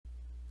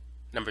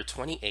Number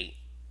 28.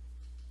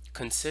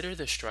 Consider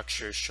the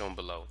structures shown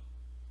below.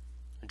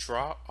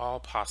 Draw all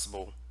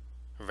possible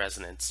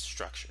resonance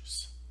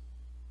structures.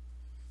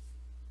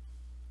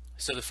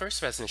 So the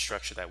first resonance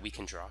structure that we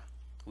can draw,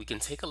 we can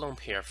take a lone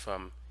pair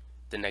from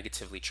the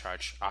negatively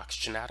charged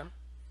oxygen atom.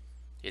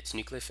 It's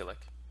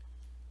nucleophilic.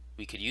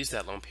 We could use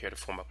that lone pair to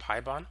form a pi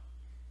bond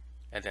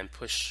and then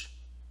push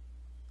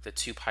the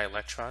 2 pi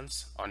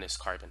electrons on this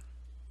carbon.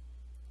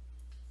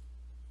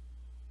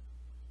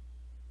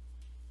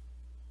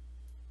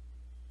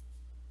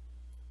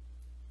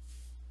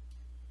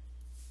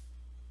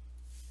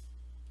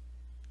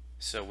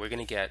 So we're going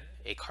to get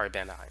a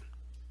carbanion,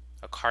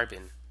 a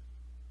carbon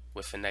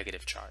with a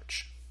negative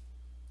charge.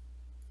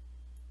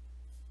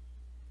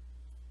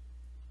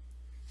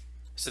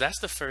 So that's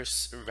the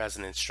first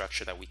resonance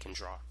structure that we can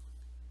draw.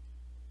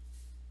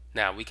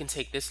 Now we can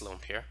take this lone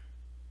pair,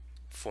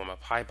 form a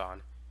pi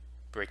bond,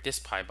 break this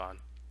pi bond,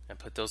 and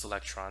put those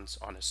electrons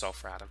on a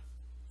sulfur atom.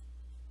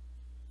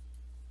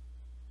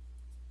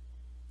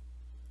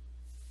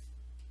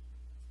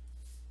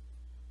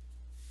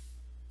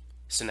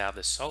 So now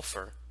the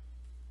sulfur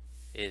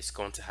is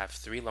going to have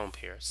 3 lone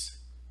pairs,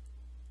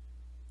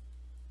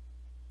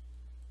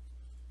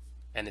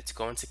 and it's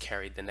going to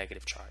carry the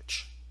negative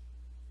charge.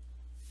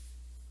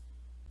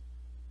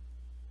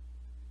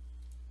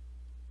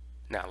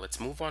 Now let's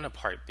move on to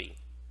part B.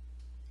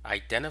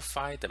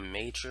 Identify the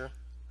major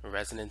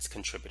resonance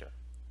contributor.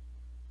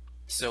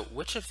 So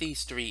which of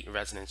these 3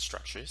 resonance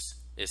structures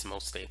is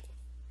most stable?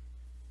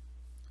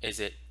 Is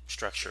it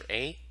structure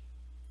A,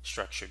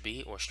 structure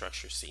B, or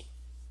structure C?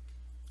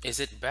 Is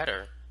it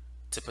better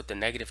to put the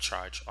negative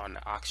charge on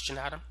the oxygen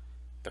atom,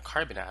 the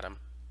carbon atom,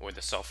 or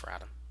the sulfur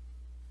atom?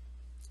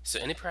 So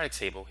in the periodic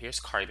table, here's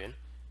carbon,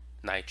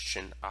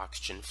 nitrogen,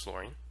 oxygen,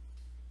 fluorine,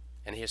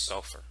 and here's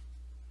sulfur.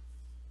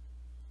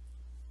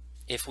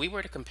 If we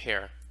were to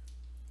compare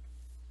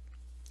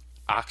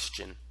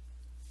oxygen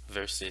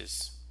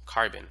versus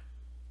carbon,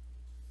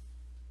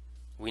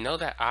 we know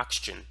that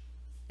oxygen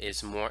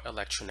is more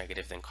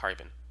electronegative than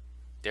carbon.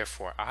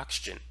 Therefore,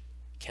 oxygen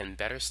can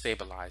better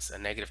stabilize a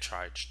negative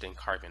charge than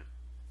carbon.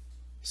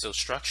 So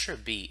structure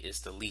B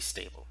is the least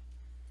stable.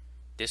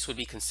 This is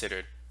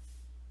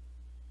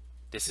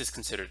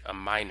considered a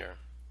minor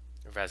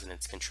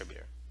resonance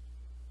contributor.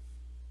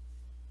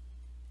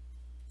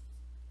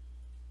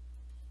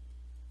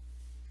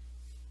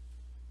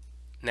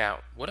 Now,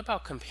 what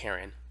about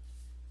comparing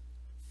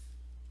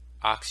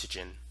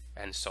oxygen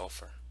and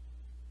sulfur?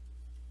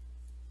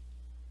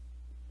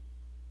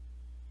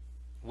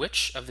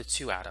 Which of the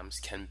 2 atoms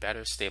can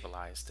better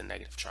stabilize the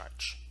negative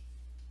charge?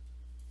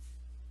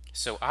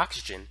 So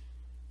oxygen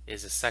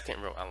is a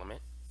 2nd row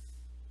element.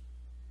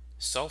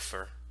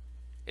 Sulfur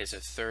is a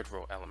 3rd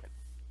row element.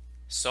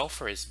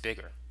 Sulfur is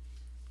bigger,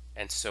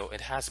 and so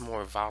it has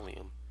more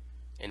volume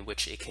in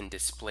which it can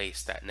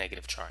displace that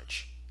negative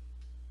charge.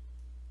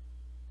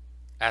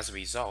 As a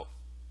result,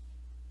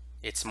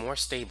 it's more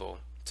stable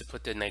to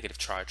put the negative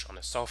charge on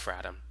the sulfur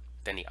atom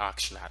than the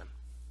oxygen atom.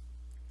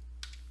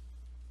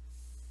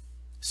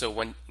 So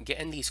when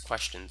getting these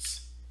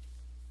questions,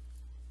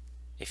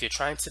 if you're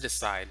trying to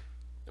decide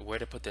where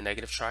to put the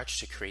negative charge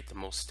to create the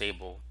most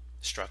stable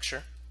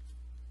structure,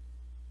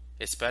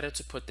 it's better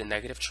to put the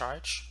negative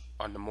charge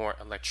on the more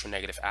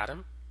electronegative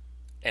atom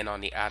and on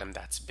the atom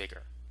that's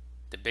bigger.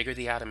 The bigger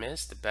the atom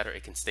is, the better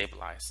it can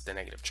stabilize the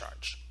negative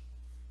charge.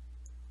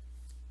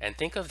 And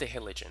think of the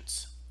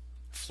halogens: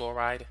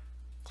 fluoride,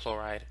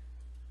 chloride,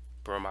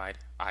 bromide,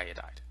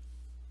 iodide.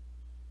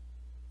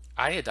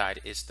 Iodide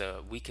is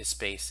the weakest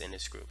base in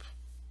this group.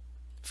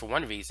 For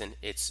one reason,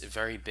 it's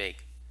very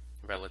big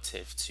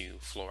relative to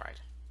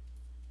fluoride.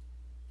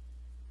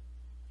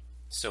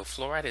 So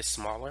fluoride is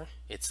smaller,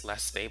 it's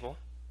less stable,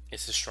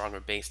 it's a stronger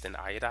base than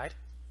iodide.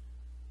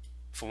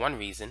 For one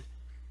reason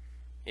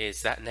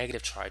is that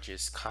negative charge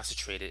is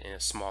concentrated in a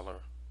smaller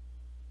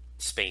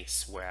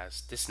space,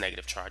 whereas this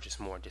negative charge is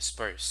more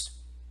dispersed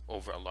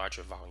over a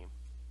larger volume.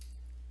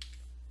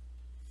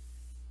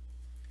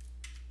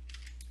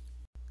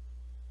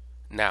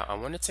 Now, I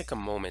want to take a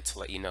moment to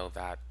let you know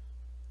that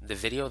the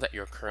video that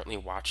you're currently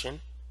watching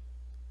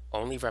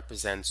only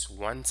represents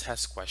one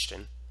test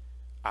question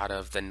out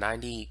of the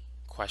 90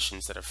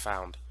 questions that are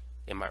found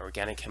in my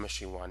Organic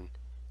Chemistry 1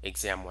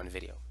 Exam 1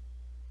 video.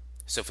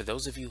 So for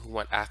those of you who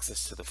want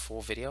access to the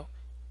full video,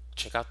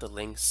 check out the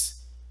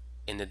links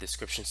in the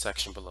description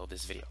section below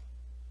this video.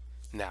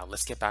 Now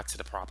let's get back to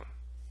the problem.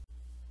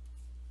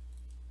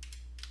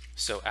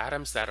 So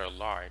atoms that are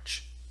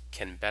large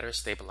can better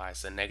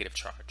stabilize a negative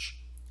charge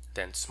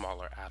than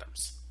smaller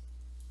atoms.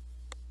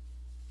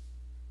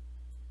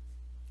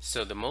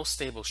 So the most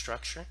stable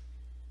structure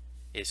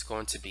is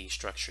going to be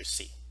structure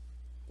C,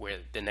 where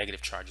the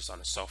negative charge is on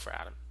a sulfur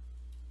atom.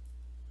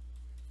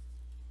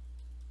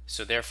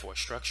 So therefore,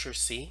 structure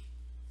C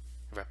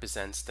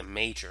represents the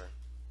major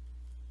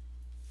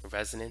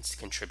resonance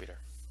contributor.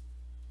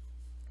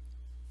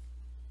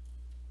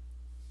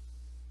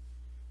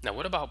 Now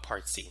what about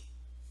part C?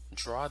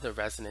 Draw the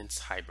resonance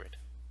hybrid.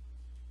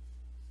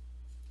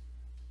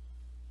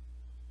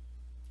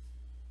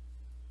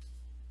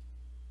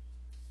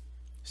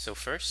 So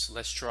first,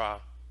 let's draw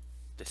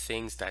the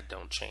things that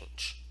don't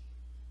change.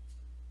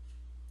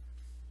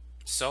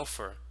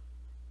 Sulfur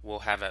will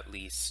have at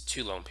least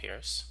 2 lone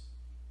pairs,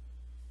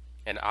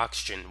 and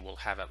oxygen will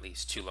have at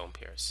least 2 lone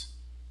pairs.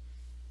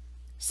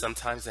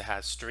 Sometimes it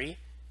has 3,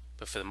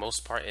 but for the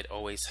most part it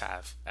always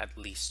have at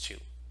least 2.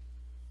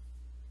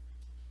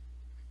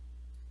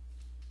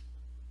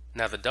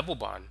 Now the double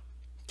bond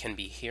can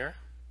be here,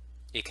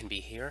 it can be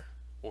here,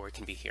 or it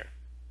can be here.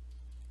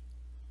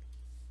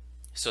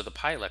 So the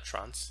pi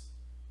electrons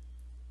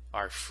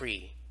are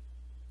free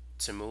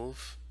to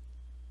move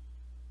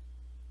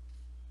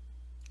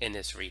in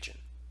this region.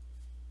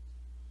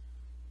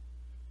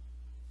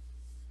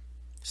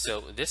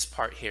 So this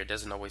part here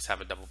doesn't always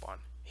have a double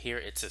bond. Here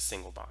it's a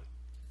single bond.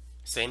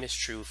 Same is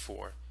true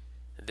for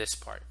this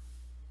part.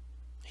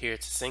 Here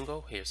it's a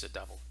single, here's a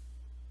double.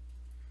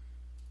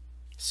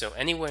 So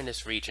anywhere in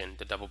this region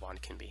the double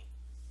bond can be.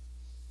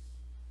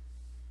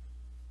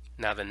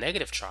 Now the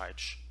negative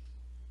charge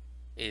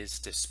is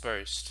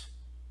dispersed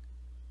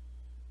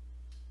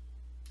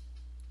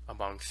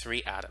among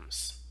 3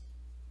 atoms.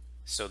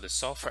 So the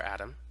sulfur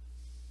atom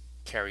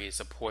carries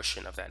a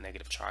portion of that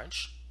negative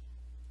charge,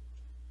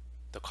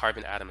 the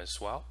carbon atom as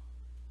well,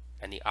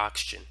 and the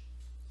oxygen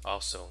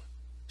also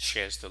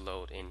shares the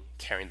load in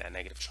carrying that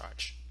negative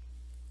charge.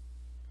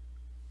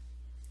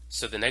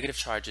 So the negative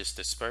charge is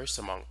dispersed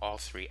among all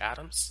 3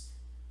 atoms,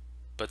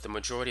 but the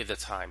majority of the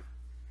time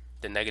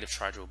the negative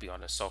charge will be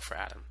on the sulfur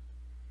atom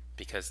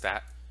because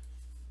that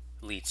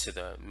leads to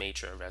the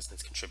major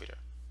resonance contributor.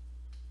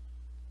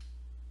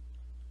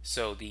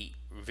 So the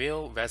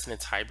real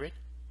resonance hybrid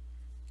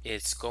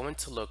is going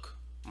to look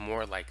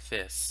more like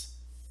this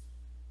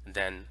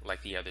than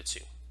like the other 2.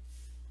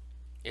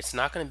 It's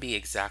not going to be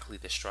exactly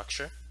the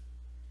structure,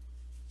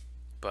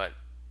 but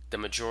the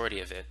majority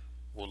of it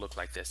will look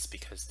like this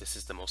because this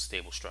is the most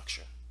stable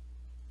structure.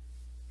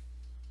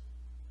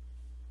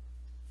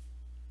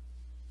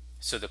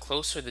 So the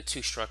closer the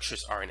 2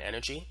 structures are in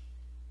energy,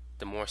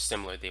 the more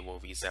similar they will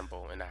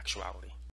resemble in actuality.